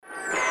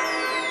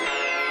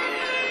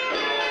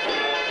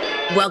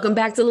Welcome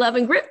back to Love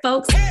and Grit,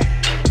 folks.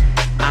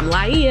 I'm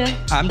Laia.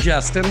 I'm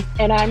Justin.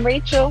 And I'm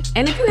Rachel.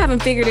 And if you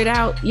haven't figured it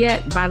out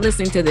yet by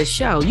listening to this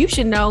show, you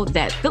should know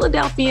that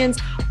Philadelphians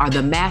are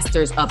the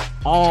masters of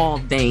all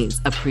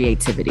veins of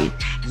creativity.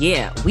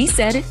 Yeah, we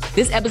said it.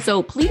 This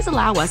episode, please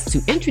allow us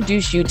to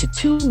introduce you to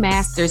two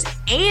masters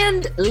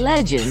and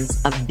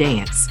legends of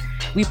dance.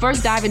 We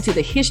first dive into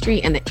the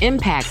history and the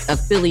impact of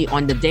Philly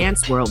on the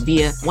dance world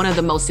via one of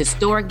the most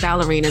historic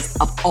ballerinas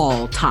of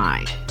all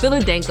time,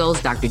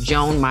 Philadelphia's Dr.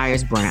 Joan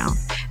Myers Brown.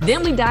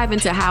 Then we dive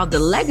into how the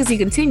legacy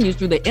continues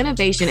through the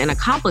innovation and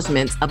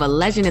accomplishments of a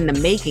legend in the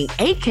making,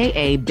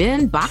 aka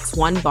Ben Box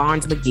One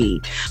Barnes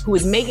McGee, who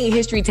is making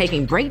history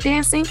taking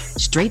breakdancing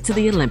straight to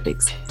the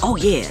Olympics. Oh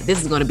yeah,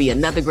 this is going to be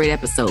another great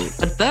episode.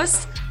 But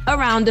first,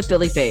 around the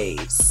Philly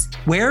faves.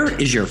 Where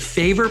is your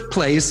favorite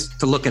place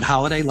to look at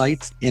holiday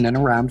lights in and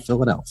around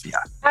Philadelphia?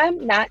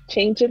 I'm not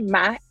changing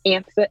my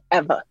answer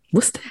ever.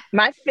 What's that?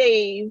 My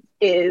fave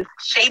is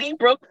Shady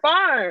Brook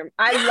Farm.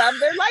 I love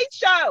their light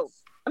show.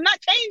 I'm not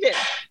changing.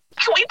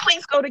 Can we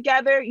please go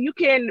together? You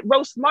can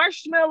roast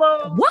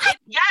marshmallows. What?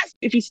 Yes.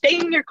 If you stay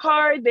in your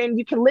car, then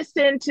you can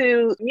listen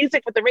to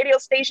music with the radio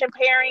station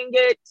pairing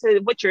it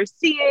to what you're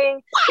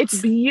seeing. What?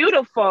 It's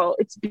beautiful.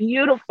 It's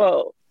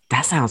beautiful.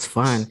 That sounds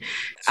fun.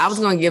 I was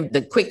going to give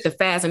the quick, the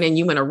fast, and then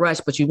you in a rush,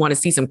 but you want to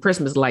see some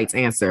Christmas lights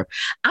answer.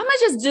 I'm going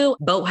to just do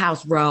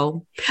Boathouse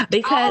Row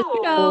because,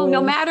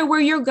 no matter where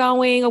you're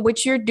going or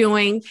what you're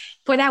doing,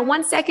 for that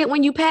 1 second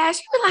when you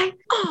pass, you're like,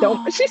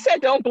 oh. She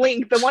said, don't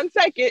blink the 1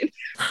 second.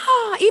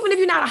 Oh, even if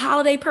you're not a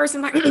holiday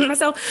person like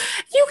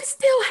myself, you can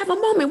still have a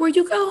moment where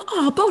you go,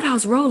 oh,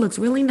 Boathouse Row looks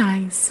really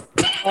nice.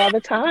 All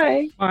the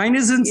time. Mine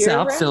is in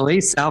South right.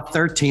 Philly, South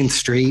 13th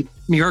Street.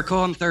 Miracle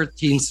on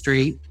 13th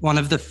Street, one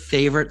of the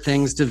favorite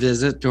things to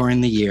visit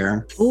during the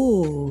year.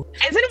 Ooh.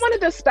 Isn't it one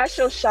of the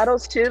special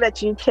shuttles too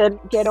that you can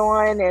get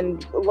on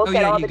and look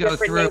at all the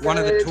different neighborhoods? One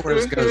of the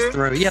tours goes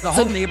through. Yeah, the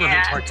whole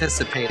neighborhood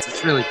participates.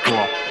 It's really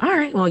cool. All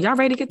right, well, y'all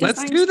ready to get this?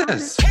 Let's do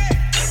this.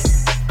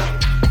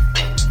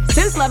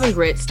 Since Love and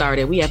Grit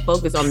started, we have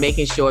focused on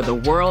making sure the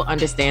world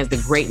understands the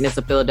greatness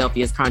of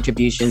Philadelphia's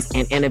contributions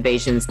and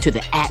innovations to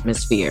the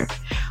atmosphere.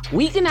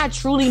 We cannot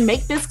truly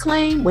make this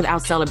claim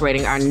without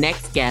celebrating our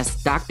next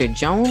guest, Dr.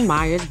 Joan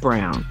Myers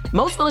Brown.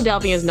 Most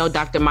Philadelphians know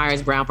Dr.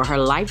 Myers Brown for her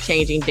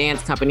life-changing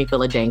dance company,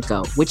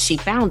 Philadenko, which she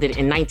founded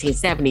in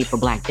 1970 for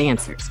Black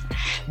dancers.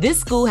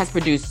 This school has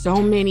produced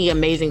so many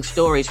amazing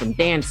stories from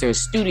dancers,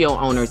 studio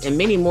owners, and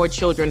many more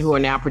children who are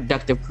now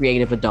productive,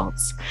 creative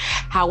adults.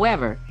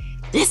 However,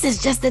 this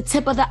is just the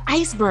tip of the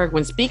iceberg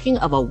when speaking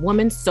of a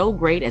woman so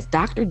great as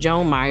Dr.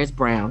 Joan Myers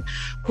Brown,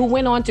 who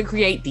went on to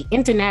create the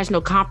International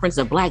Conference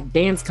of Black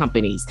Dance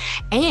Companies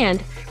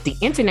and the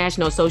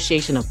International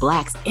Association of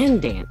Blacks in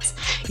Dance.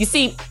 You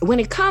see,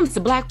 when it comes to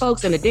Black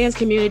folks in the dance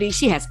community,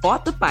 she has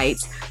fought the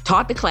fights,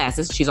 taught the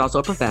classes, she's also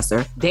a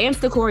professor,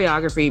 danced the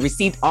choreography,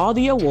 received all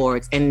the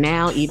awards, and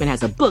now even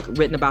has a book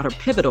written about her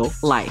pivotal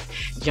life,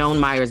 Joan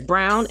Myers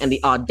Brown and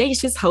the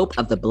Audacious Hope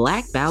of the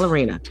Black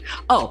Ballerina.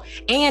 Oh,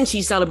 and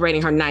she's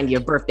celebrating her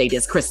 90th birthday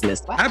this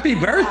Christmas. Happy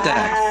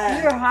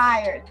birthday. You're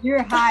hired.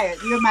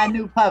 You're my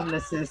new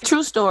publicist.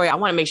 True story. I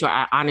want to make sure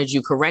I honored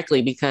you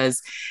correctly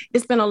because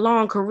it's been a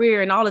long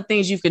career and all the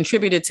things you've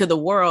contributed to the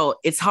world.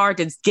 It's hard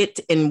to get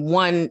in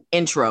one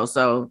intro.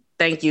 So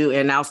thank you.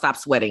 And I'll stop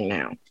sweating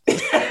now.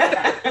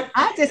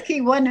 I just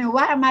keep wondering,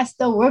 why am I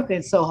still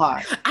working so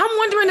hard? I'm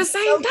wondering the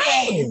same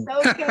thing.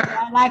 It's okay.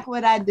 I like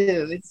what I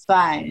do. It's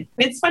fine.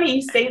 It's funny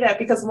you say that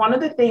because one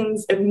of the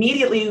things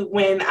immediately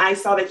when I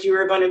saw that you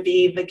were going to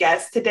be the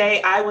guest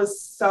today, I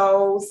was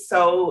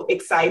so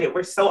excited.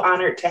 We're so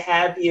honored to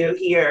have you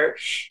here.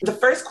 The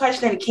first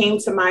question that came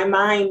to my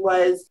mind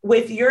was,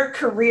 with your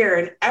career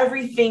and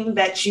everything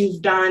that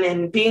you've done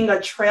and being a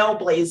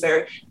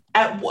trailblazer,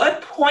 at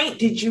what point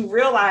did you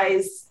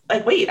realize,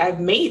 like, wait,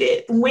 I've made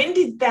it? When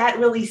did that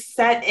really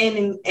set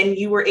in and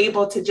you were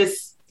able to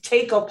just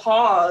take a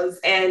pause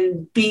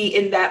and be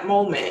in that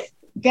moment?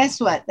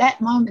 Guess what?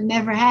 That moment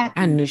never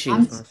happened. I knew she was.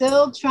 I'm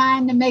still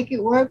trying to make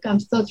it work.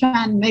 I'm still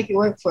trying to make it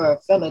work for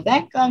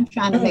Philadelphia. I'm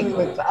trying to make it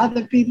work for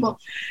other people.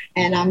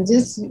 And I'm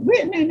just,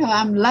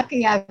 I'm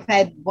lucky. I've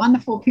had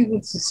wonderful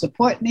people to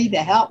support me, to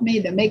help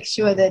me, to make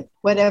sure that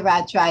whatever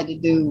I try to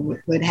do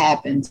would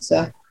happen.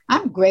 So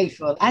I'm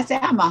grateful. I say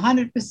I'm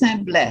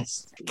 100%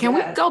 blessed. Can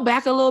we go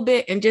back a little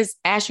bit and just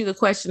ask you the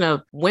question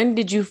of when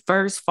did you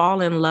first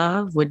fall in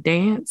love with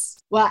dance?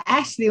 Well,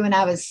 actually, when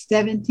I was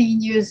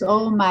 17 years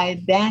old,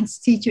 my dance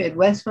teacher at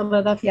West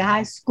Philadelphia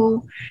High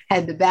School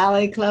had the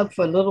ballet club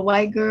for little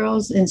white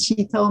girls. And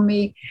she told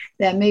me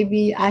that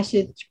maybe I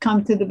should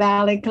come to the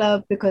ballet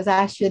club because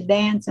I should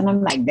dance. And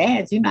I'm like,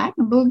 dance? I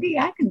can boogie,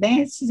 I can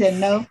dance. She said,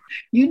 no,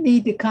 you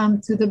need to come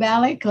to the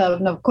ballet club.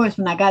 And of course,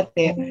 when I got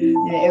there,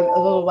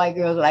 little white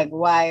girls were like,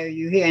 why are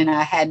you here? And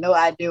I had no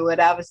idea what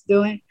I was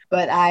doing.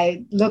 But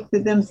I looked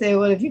at them and said,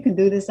 well, if you can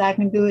do this, I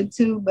can do it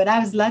too. But I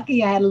was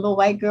lucky. I had a little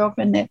white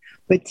girlfriend that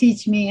would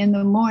teach me in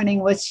the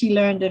morning what she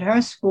learned at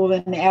her school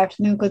in the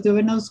afternoon because there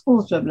were no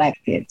schools for Black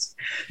kids.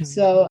 Mm-hmm.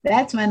 So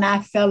that's when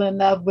I fell in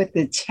love with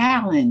the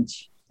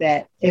challenge.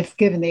 that if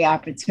given the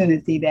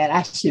opportunity that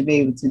I should be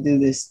able to do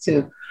this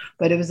too.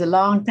 But it was a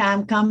long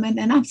time coming,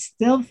 and I'm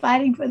still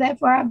fighting for that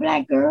for our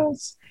Black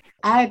girls.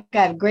 I've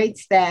got great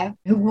staff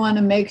who want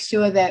to make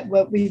sure that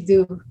what we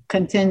do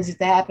continues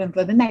to happen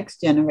for the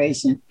next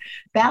generation.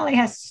 Ballet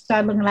has to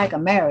start looking like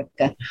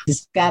America.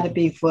 It's got to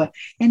be for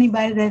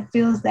anybody that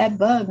feels that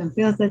bug and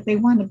feels that they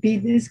want to be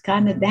this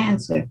kind of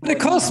dancer. But it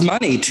costs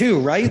money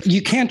too, right?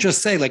 You can't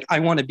just say like, I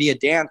want to be a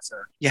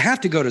dancer. You have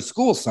to go to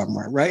school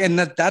somewhere, right? And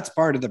that's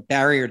part of the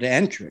barrier to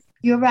entry.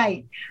 You're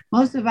right.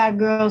 Most of our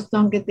girls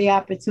don't get the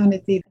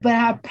opportunity, but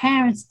our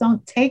parents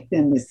don't take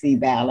them to see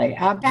ballet.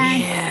 Our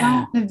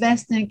parents don't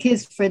invest in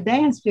kids for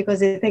dance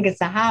because they think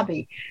it's a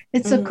hobby.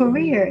 It's a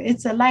career.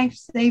 It's a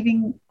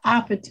life-saving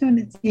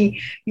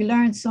opportunity. You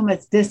learn so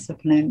much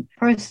discipline,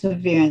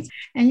 perseverance,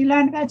 and you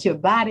learn about your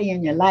body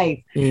and your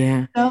life.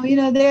 Yeah. So,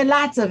 there are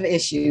lots of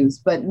issues,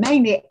 but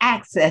mainly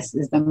access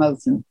is the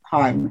most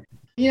important.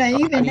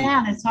 Even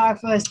now, it's hard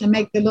for us to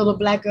make the little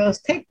Black girls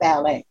take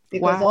ballet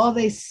because all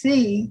they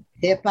see,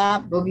 hip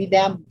hop, boogie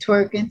down,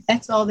 twerking,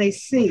 that's all they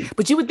see.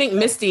 But you would think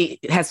Misty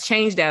has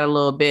changed that a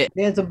little bit.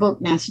 There's a book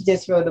now. She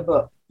just wrote a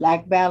book,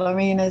 Black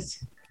Ballerinas.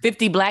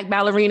 50 Black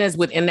ballerinas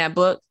within that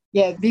book.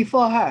 Yeah,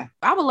 before her.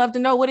 I would love to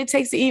know what it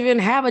takes to even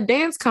have a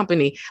dance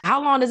company.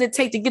 How long does it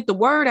take to get the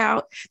word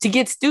out, to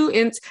get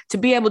students to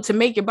be able to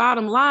make your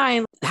bottom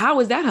line? How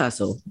is that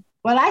hustle?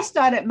 Well, I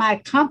started my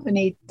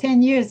company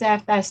 10 years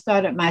after I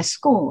started my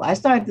school. I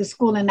started the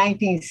school in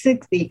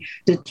 1960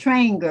 to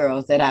train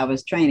girls that I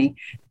was training,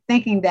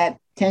 thinking that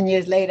 10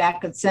 years later I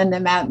could send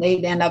them out and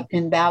they'd end up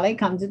in ballet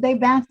companies. They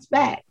bounce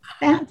back.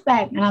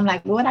 And I'm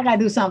like, well, what I got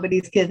to do something with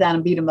these kids out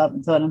and beat them up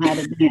and taught them how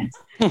to dance.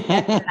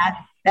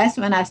 That's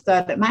when I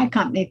started my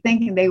company,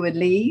 thinking they would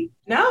leave.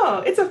 No,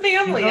 it's a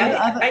family.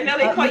 I know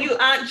they call you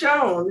Aunt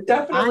Joan.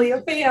 Definitely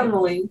a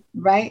family.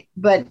 Right.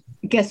 But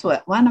guess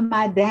what? One of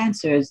my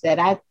dancers that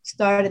I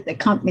started the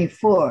company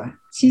for,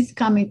 she's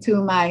coming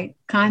to my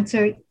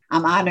concert.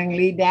 I'm honoring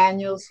Lee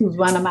Daniels, who's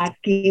one of my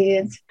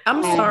kids.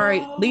 I'm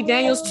sorry. Lee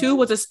Daniels, too,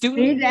 was a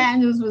student? Lee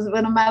Daniels was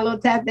one of my little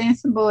tap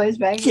dancing boys,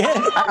 right? Yeah.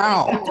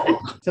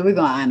 So we're going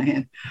to honor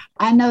him.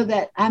 I know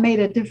that I made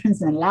a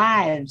difference in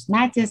lives,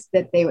 not just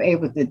that they were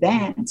able to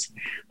dance,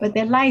 but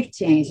their life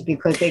changed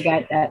because they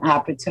got that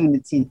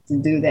opportunity to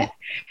do that.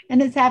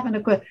 And it's happened,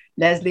 of course.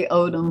 Leslie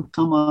Odom,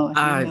 come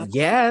on.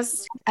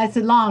 Yes. It's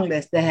a long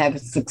list that have a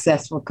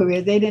successful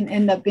career. They didn't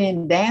end up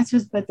being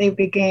dancers, but they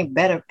became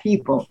better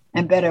people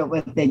and better at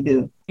what they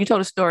do. You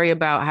told a story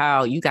about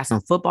how you got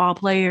some football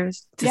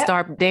players to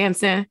start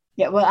dancing.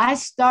 Yeah, well, I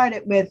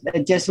started with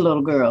just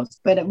little girls.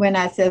 But when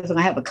I said I was going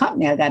to have a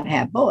company, I got to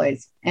have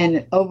boys.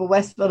 And over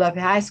West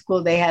Philadelphia High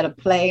School, they had a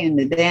play, and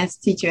the dance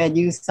teacher had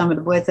used some of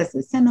the boys. I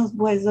said, send those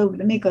boys over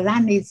to me because I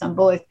need some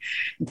boys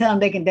and tell them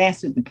they can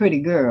dance with the pretty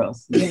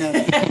girls,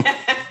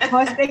 Of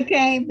course,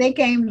 they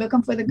came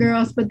looking for the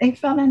girls, but they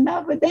fell in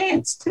love with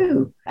dance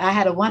too. I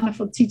had a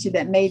wonderful teacher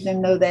that made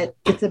them know that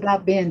it's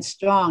about being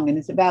strong and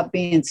it's about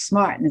being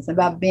smart and it's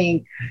about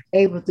being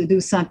able to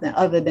do something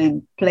other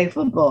than play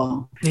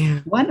football. Yeah.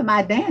 One of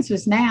my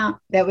dancers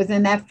now that was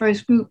in that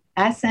first group,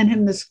 I sent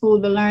him to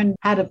school to learn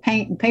how to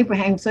paint and paper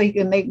hang so he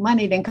could make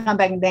money, then come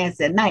back and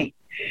dance at night.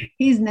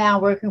 He's now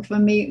working for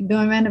me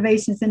doing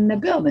renovations in the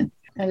building.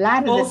 A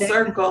lot of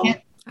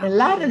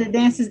the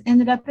dancers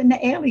ended up in the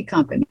Ailey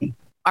Company.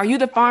 Are you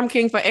the farm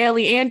king for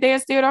Ailey and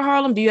Dance Theater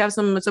Harlem? Do you have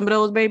some of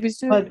those babies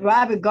too? But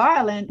Robert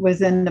Garland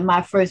was in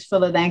my first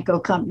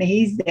Philadanco company.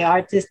 He's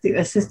the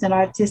assistant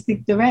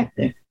artistic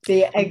director.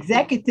 The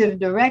executive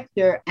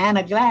director,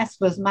 Anna Glass,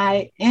 was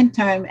my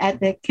intern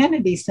at the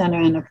Kennedy Center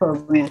in the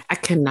program. I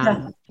cannot.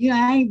 So,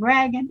 I ain't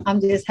bragging.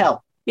 I'm just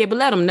helping. Yeah, but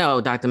let them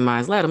know, Dr.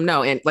 Mize, let them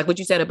know. And like what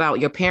you said about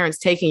your parents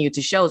taking you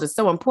to shows, it's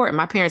so important.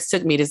 My parents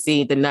took me to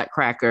see the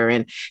Nutcracker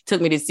and took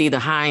me to see the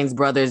Hines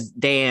brothers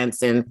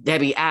dance and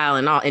Debbie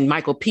Allen and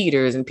Michael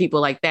Peters and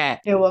people like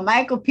that. Yeah, well,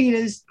 Michael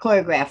Peters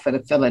choreographed for the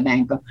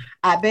Philadanco.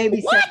 I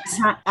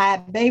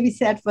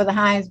babysat for the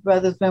Hines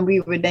brothers when we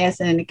were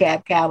dancing in the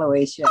Cab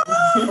Calloway show.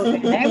 Okay,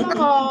 name them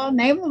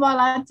all.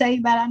 I'll tell you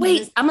about it.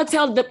 Wait, I'm going to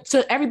tell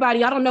to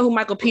everybody, I don't know who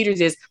Michael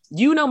Peters is.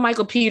 You know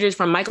Michael Peters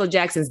from Michael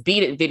Jackson's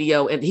Beat It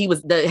video, and he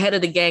was the head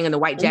of the gang in the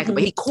white jacket,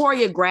 but he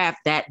choreographed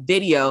that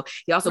video.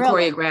 He also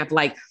choreographed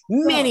like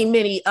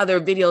many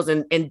other videos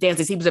and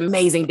dances. He was an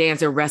amazing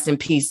dancer. Rest in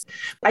peace.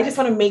 I just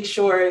want to make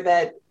sure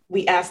that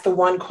we ask the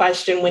one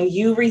question. When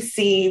you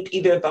received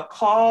either the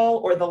call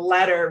or the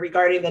letter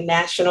regarding the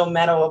National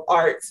Medal of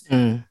Arts,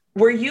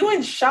 were you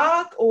in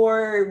shock,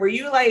 or were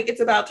you like, it's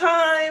about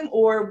time,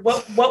 or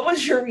what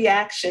was your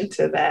reaction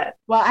to that?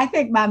 Well, I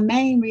think my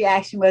main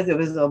reaction was it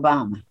was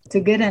Obama.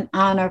 To get an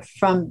honor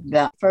from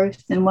the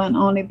first and one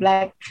only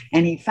Black,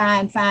 and he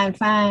fine.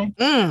 Talk about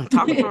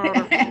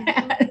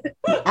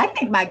I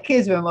think my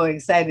kids were more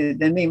excited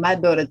than me. My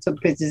daughter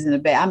took pictures in the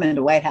back. I'm in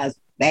the White House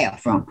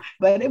bathroom.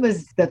 But it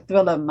was the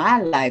thrill of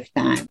my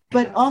lifetime.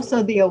 But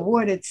also the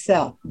award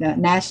itself, the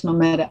National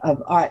Medal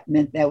of Art,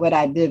 meant that what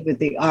I did with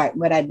the art,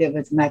 what I did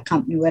with my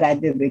company, what I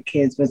did with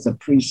kids was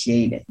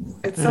appreciated.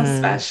 It's so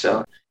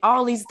special.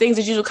 All these things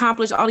that you've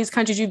accomplished, all these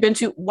countries you've been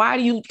to, why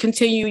do you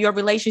continue your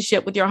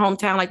relationship with your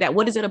hometown like that?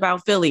 What is it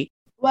about Philly?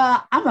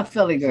 Well, I'm a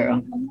Philly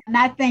girl. And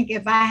I think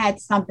if I had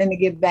something to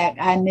give back,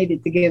 I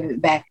needed to give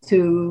it back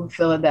to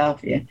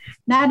Philadelphia.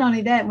 Not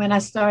only that, when I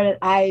started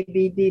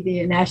IABD,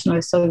 the National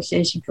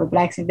Association for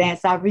Blacks in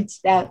Dance, I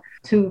reached out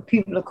to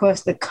people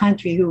across the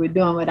country who were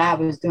doing what I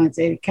was doing,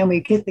 said, can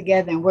we get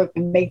together and work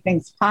and make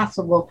things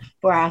possible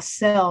for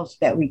ourselves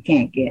that we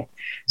can't get?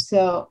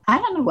 So I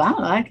don't know.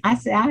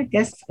 I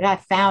guess I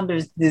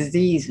founder's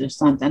disease or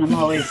something. I'm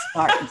always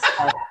starting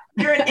stuff.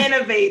 You're an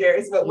innovator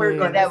is what we're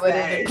going to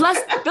say. Plus,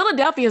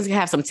 Philadelphians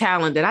have some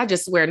talent that I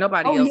just swear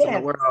nobody else in the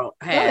world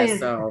has.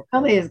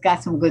 Philly has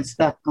got some good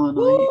stuff going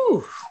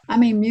on here. I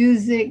mean,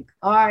 music,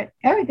 art,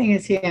 everything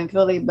is here in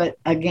Philly. But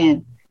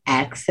again,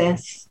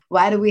 access.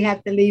 Why do we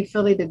have to leave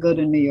Philly to go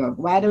to New York?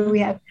 Why do we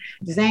have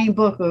Zane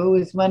Booker, who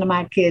was one of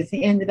my kids?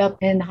 He ended up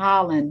in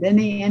Holland. Then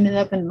he ended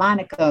up in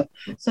Monaco.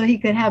 So he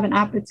could have an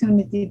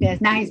opportunity to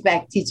dance. Now he's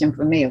back teaching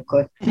for me, of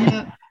course.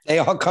 Yeah. They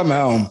all come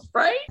home.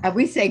 Right?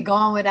 We say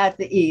gone without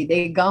the E.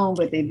 They gone,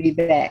 but they be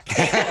back.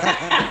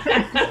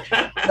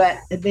 But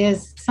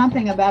there's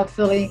something about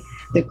Philly,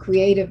 the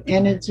creative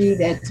energy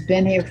that's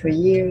been here for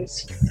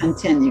years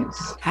continues.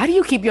 How do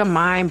you keep your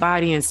mind,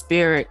 body, and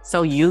spirit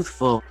so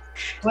youthful?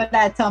 What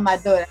I told my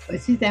daughter,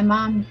 she said,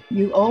 Mom,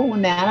 you old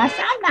now. And I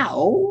said, I'm not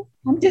old.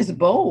 I'm just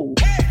bold.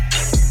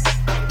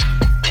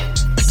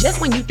 Just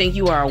when you think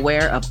you are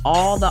aware of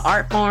all the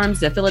art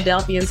forms that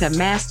Philadelphians have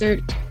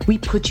mastered, we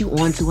put you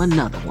on to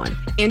another one.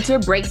 Enter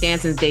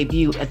breakdancing's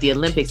debut at the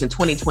Olympics in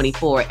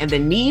 2024 and the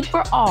need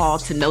for all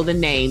to know the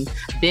name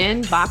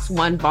Ben Box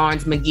One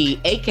Barnes McGee,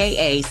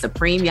 aka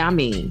Supreme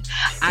Yamin.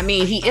 I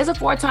mean, he is a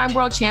 4-time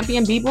world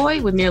champion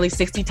b-boy with nearly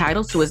 60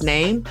 titles to his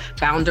name,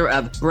 founder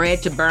of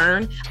Bred to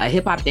Burn, a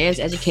hip-hop dance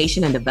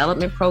education and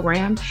development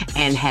program,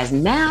 and has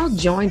now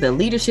joined the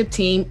leadership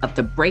team of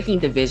the breaking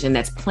division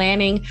that's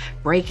planning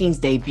breaking's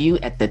debut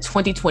at the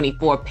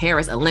 2024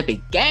 Paris Olympic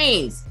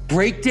Games.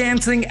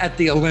 Breakdancing at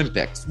the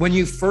Olympics. When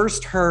you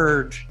first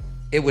heard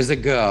it was a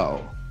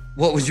go,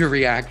 what was your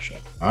reaction?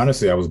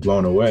 Honestly, I was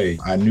blown away.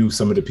 I knew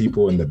some of the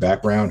people in the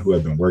background who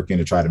had been working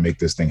to try to make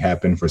this thing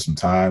happen for some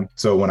time.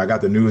 So when I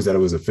got the news that it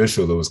was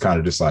official, it was kind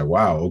of just like,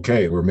 wow,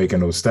 okay, we're making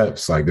those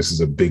steps. Like, this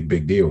is a big,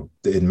 big deal.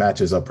 It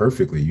matches up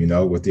perfectly, you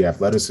know, with the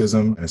athleticism,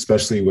 and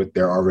especially with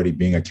there already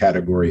being a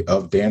category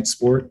of dance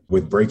sport,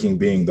 with breaking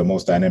being the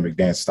most dynamic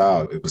dance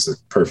style. It was a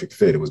perfect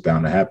fit. It was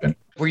bound to happen.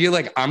 Were you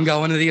like, I'm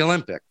going to the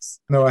Olympics?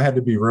 No, I had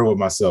to be real with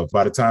myself.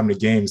 By the time the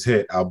games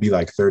hit, I'll be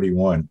like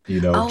 31,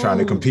 trying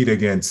to compete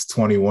against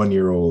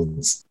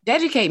 21-year-olds.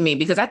 Educate me,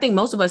 because I think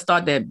most of us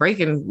thought that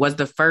breaking was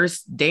the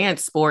first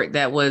dance sport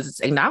that was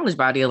acknowledged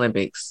by the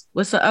Olympics.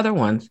 What's the other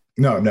ones?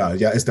 No.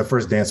 Yeah, it's the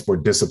first dance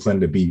sport discipline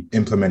to be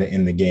implemented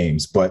in the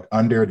games. But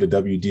under the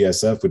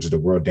WDSF, which is the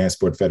World Dance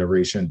Sport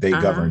Federation, they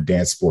govern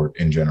dance sport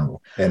in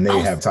general. And they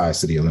have ties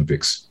to the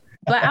Olympics.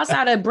 But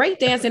outside of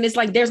breakdancing, it's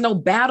like there's no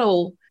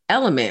battle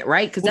element,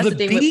 right? Because that's the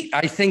thing. Beat,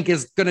 I think,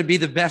 is going to be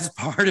the best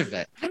part of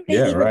it.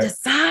 They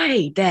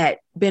decide that,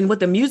 Ben, what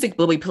the music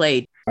will be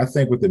played. I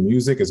think with the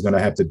music, it's going to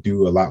have to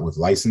do a lot with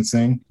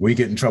licensing. We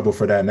get in trouble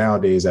for that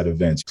nowadays at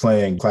events,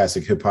 playing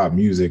classic hip hop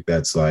music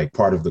that's like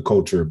part of the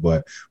culture.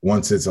 But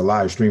once it's a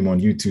live stream on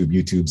YouTube,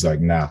 YouTube's like,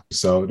 nah.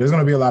 So there's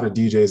going to be a lot of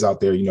DJs out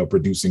there,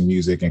 producing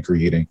music and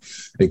creating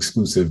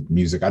exclusive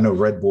music. I know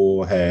Red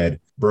Bull had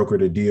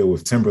brokered a deal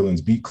with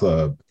Timberland's Beat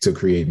Club to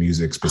create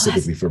music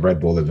specifically for Red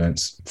Bull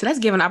events. So that's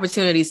giving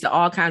opportunities to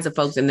all kinds of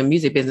folks in the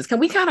music business. Can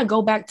we kind of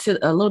go back to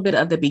a little bit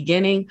of the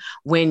beginning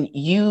when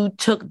you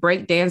took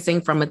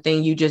breakdancing from a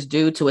thing you just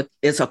do to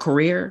it's a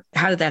career?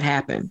 How did that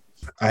happen?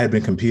 I had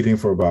been competing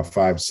for about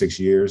 5-6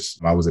 years.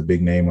 I was a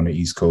big name on the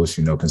East Coast,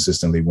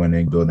 consistently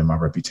winning, building my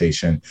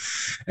reputation.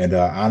 And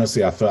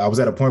honestly, I was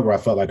at a point where I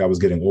felt like I was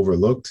getting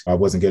overlooked. I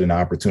wasn't getting the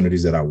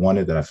opportunities that I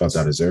wanted, that I felt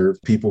I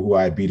deserved. People who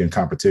I had beat in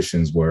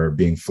competitions were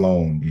being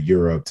flown to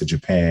Europe, to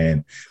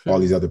Japan, all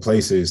these other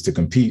places to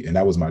compete. And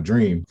that was my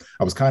dream.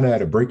 I was kind of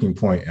at a breaking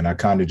point, and I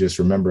kind of just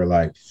remember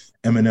like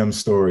Eminem's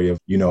story of,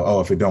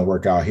 if it don't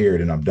work out here,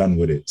 then I'm done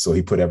with it. So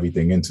he put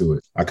everything into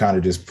it. I kind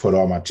of just put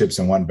all my chips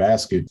in one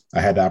basket.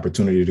 I had the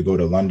opportunity to go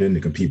to London to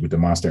compete with the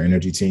Monster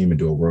Energy team and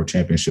do a world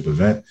championship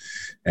event.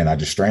 And I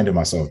just stranded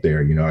myself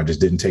there. I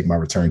just didn't take my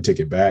return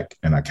ticket back.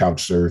 And I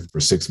couch surfed for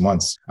 6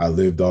 months. I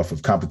lived off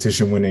of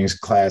competition winnings,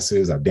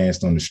 classes. I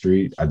danced on the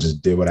street. I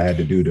just did what I had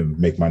to do to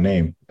make my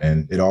name.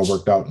 And it all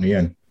worked out in the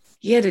end.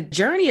 Yeah, the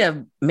journey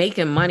of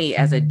making money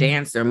as a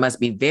dancer must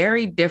be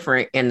very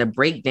different in the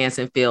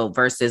breakdancing field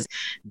versus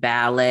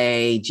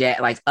ballet,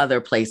 jazz, like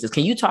other places.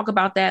 Can you talk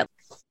about that?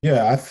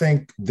 Yeah, I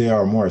think there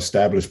are more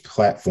established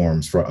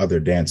platforms for other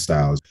dance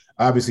styles.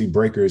 Obviously,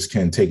 breakers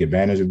can take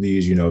advantage of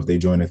these, if they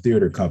join a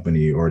theater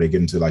company or they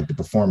get into like the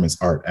performance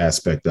art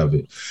aspect of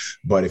it.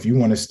 But if you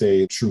want to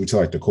stay true to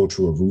like the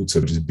cultural roots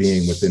of just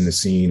being within the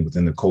scene,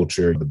 within the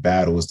culture, the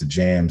battles, the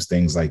jams,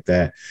 things like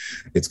that,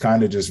 it's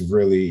kind of just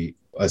really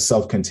a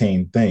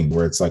self-contained thing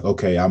where it's like,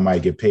 okay, I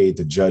might get paid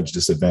to judge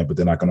this event, but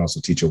then I can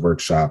also teach a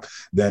workshop.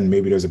 Then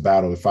maybe there's a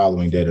battle the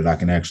following day that I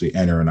can actually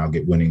enter and I'll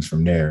get winnings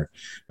from there.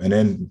 And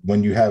then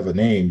when you have a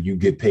name, you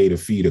get paid a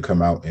fee to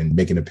come out and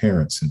make an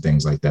appearance and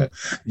things like that.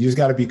 You just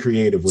got to be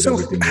creative with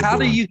everything. So how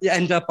do you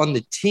end up on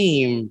the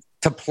team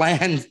to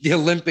plan the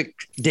Olympic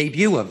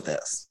debut of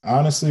this?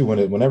 Honestly,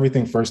 when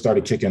everything first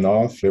started kicking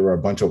off, there were a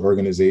bunch of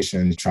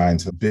organizations trying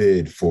to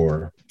bid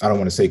for, I don't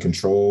want to say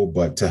control,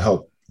 but to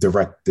help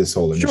direct this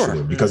whole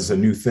initiative because it's a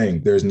new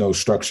thing. There's no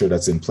structure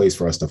that's in place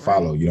for us to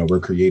follow.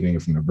 We're creating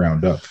it from the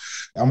ground up.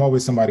 I'm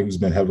always somebody who's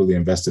been heavily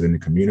invested in the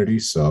community.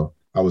 So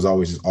I was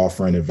always just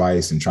offering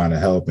advice and trying to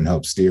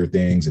help steer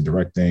things and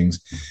direct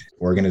things.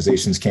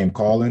 Organizations came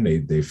calling.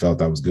 They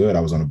felt I was good. I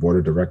was on the board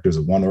of directors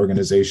of one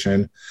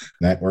organization.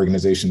 That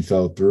organization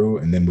fell through.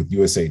 And then with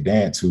USA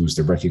Dance, who's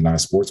the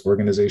recognized sports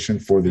organization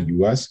for the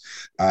US,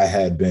 I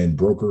had been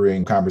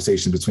brokering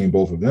conversations between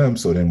both of them.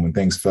 So then when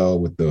things fell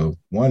with the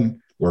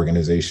one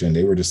organization,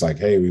 they were just like,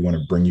 hey, we want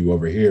to bring you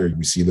over here.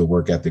 We see the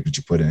work ethic that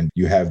you put in.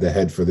 You have the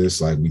head for this.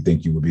 Like, we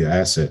think you would be an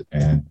asset.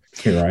 And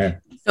here I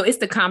am. So it's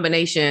the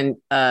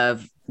combination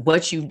of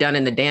what you've done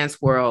in the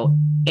dance world.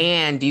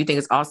 And do you think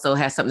it also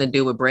has something to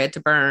do with Bread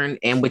to Burn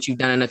and what you've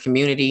done in the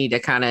community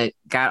that kind of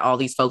got all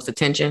these folks'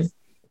 attention?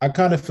 I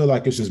kind of feel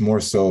like it's just more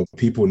so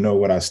people know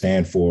what I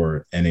stand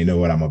for and they know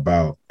what I'm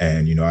about.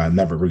 And, I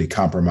never really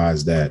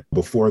compromised that.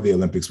 Before the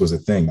Olympics was a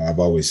thing, I've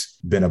always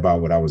been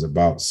about what I was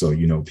about. So,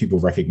 people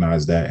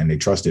recognized that and they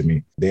trusted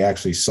me. They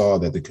actually saw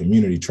that the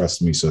community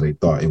trusted me. So they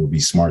thought it would be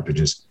smart to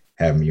just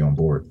have me on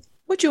board.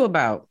 What you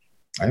about?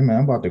 I'm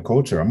about the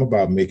culture. I'm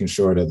about making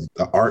sure that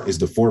the art is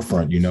the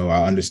forefront.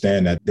 I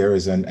understand that there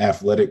is an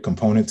athletic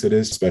component to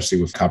this,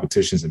 especially with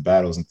competitions and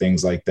battles and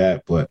things like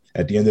that. But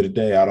at the end of the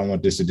day, I don't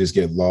want this to just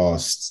get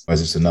lost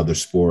as just another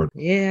sport.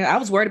 Yeah, I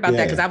was worried about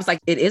that because I was like,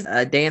 it is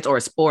a dance or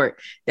a sport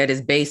that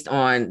is based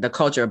on the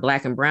culture of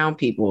Black and brown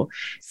people.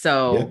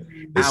 So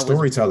it's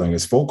storytelling,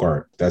 it's folk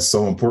art. That's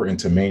so important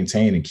to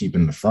maintain and keep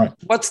in the front.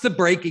 What's the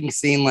breaking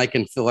scene like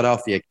in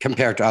Philadelphia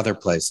compared to other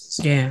places?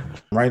 Yeah.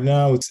 Right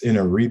now, it's in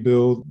a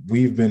rebuild.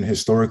 We've been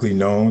historically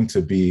known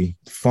to be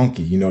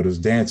funky, those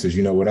dancers,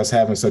 with us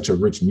having such a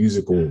rich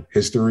musical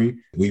history,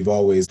 we've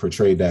always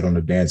portrayed that on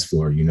the dance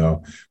floor.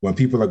 When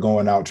people are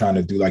going out trying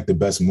to do like the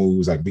best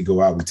moves, like we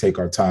go out, we take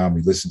our time,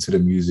 we listen to the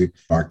music,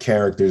 our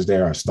characters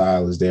there, our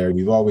style is there.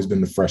 We've always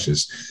been the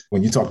freshest.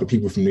 When you talk to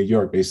people from New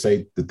York, they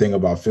say the thing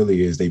about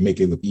Philly is they make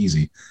it look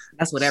easy.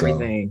 That's what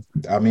everything.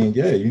 I mean,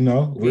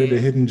 we're the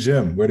hidden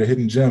gem. We're the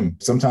hidden gem.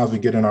 Sometimes we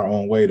get in our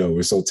own way, though.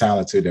 We're so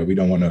talented that we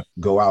don't want to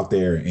go out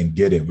there and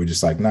get it. We're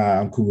just like, nah,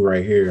 I'm cool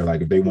right here.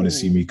 Like if they want to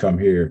see me, come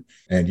here.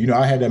 And,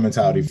 I had that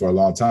mentality for a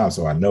long time,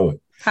 so I know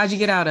it. How'd you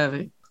get out of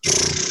it?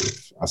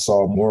 I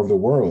saw more of the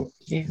world.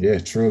 Yeah,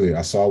 truly.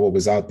 I saw what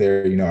was out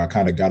there. I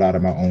kind of got out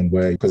of my own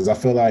way because I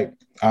feel like,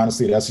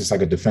 honestly, that's just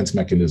like a defense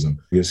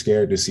mechanism. You're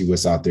scared to see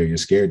what's out there. You're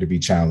scared to be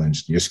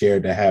challenged. You're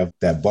scared to have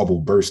that bubble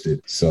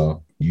bursted.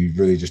 So you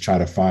really just try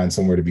to find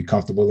somewhere to be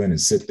comfortable in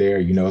and sit there.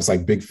 It's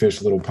like big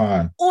fish, little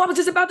pond. Oh, I was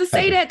just about to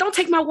say that. Don't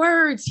take my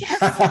words. Yes.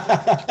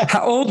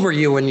 How old were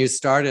you when you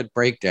started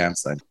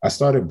breakdancing? I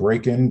started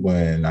breaking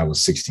when I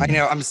was 16. I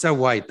know I'm so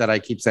white that I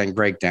keep saying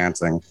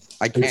breakdancing.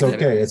 I can't. It's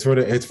okay. It's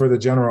for the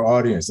general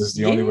audience. This is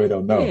the only way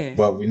they'll know.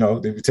 But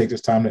they take this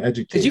time to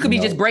educate. Because you could be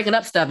just breaking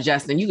up stuff,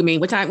 Justin. You could mean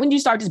when did you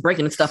start just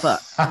breaking stuff up?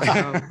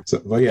 I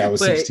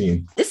was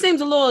 16. It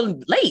seems a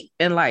little late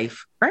in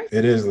life, right?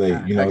 It is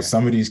late.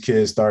 Some of these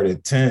kids start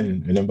at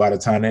 10, and then by the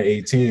time they're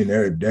 18,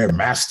 they're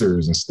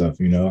masters and stuff.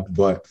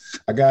 But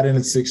I got in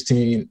at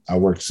 16. I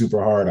worked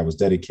super hard. I was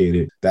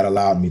dedicated. That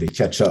allowed me to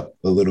catch up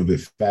a little bit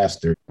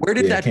faster. Where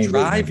did that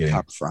drive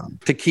come from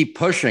to keep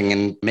pushing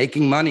and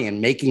making money and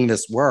making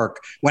this work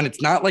when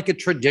it's not like a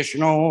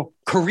traditional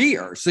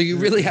career? So you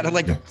really had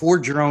to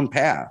forge your own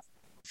path.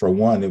 For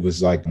one, it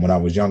was like when I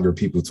was younger,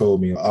 people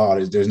told me,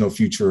 oh, there's no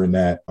future in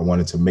that. I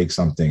wanted to make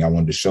something. I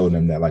wanted to show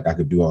them that I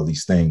could do all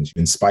these things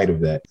in spite of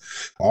that.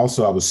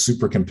 Also, I was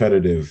super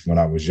competitive when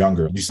I was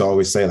younger. I used to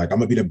always say, I'm going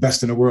to be the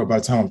best in the world by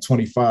the time I'm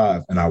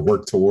 25. And I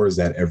worked towards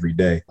that every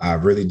day. I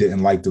really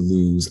didn't like to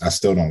lose. I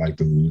still don't like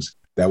to lose.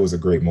 That was a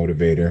great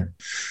motivator.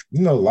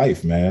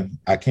 Life, man.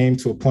 I came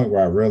to a point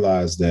where I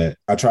realized that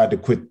I tried to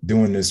quit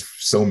doing this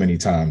so many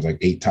times,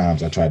 8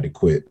 times I tried to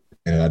quit.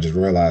 And I just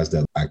realized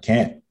that I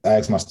can't. I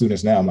ask my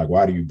students now, I'm like,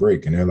 why do you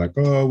break? And they're like,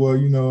 oh, well,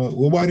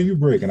 why do you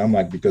break? And I'm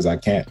like, because I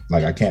can't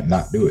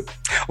not do it.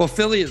 Well,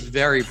 Philly is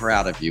very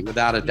proud of you,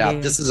 without a doubt.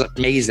 Yeah. This is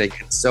amazing.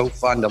 It's so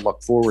fun to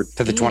look forward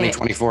to the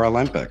 2024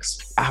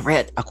 Olympics. I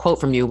read a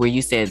quote from you where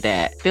you said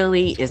that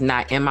Philly is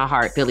not in my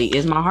heart. Philly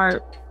is my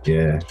heart.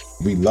 Yeah,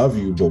 we love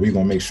you, but we're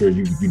going to make sure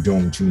you're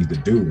doing what you need to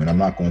do. And I'm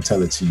not going to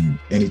tell it to you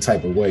any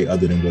type of way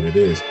other than what it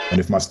is. And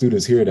if my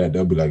students hear that,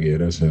 they'll be like, yeah,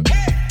 that's it.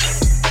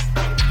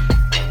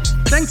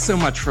 Thanks so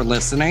much for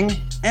listening.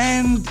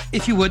 And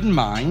if you wouldn't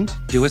mind,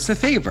 do us a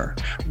favor.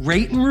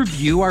 Rate and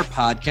review our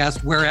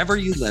podcast wherever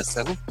you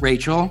listen.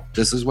 Rachel,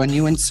 this is when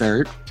you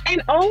insert.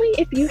 And only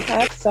if you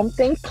have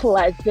something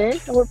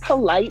pleasant or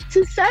polite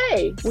to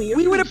say.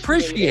 We would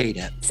appreciate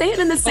it. Say it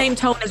in the same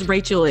tone as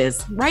Rachel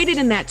is. Write it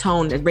in that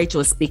tone that Rachel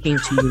is speaking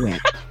to you in.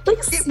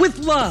 Please. With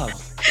love.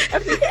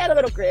 Add a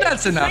little grit.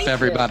 That's enough,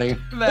 everybody.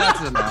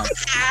 That's enough.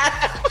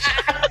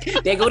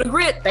 There go the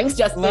grit. Thanks,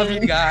 Justin. Love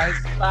you guys.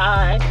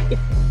 Bye.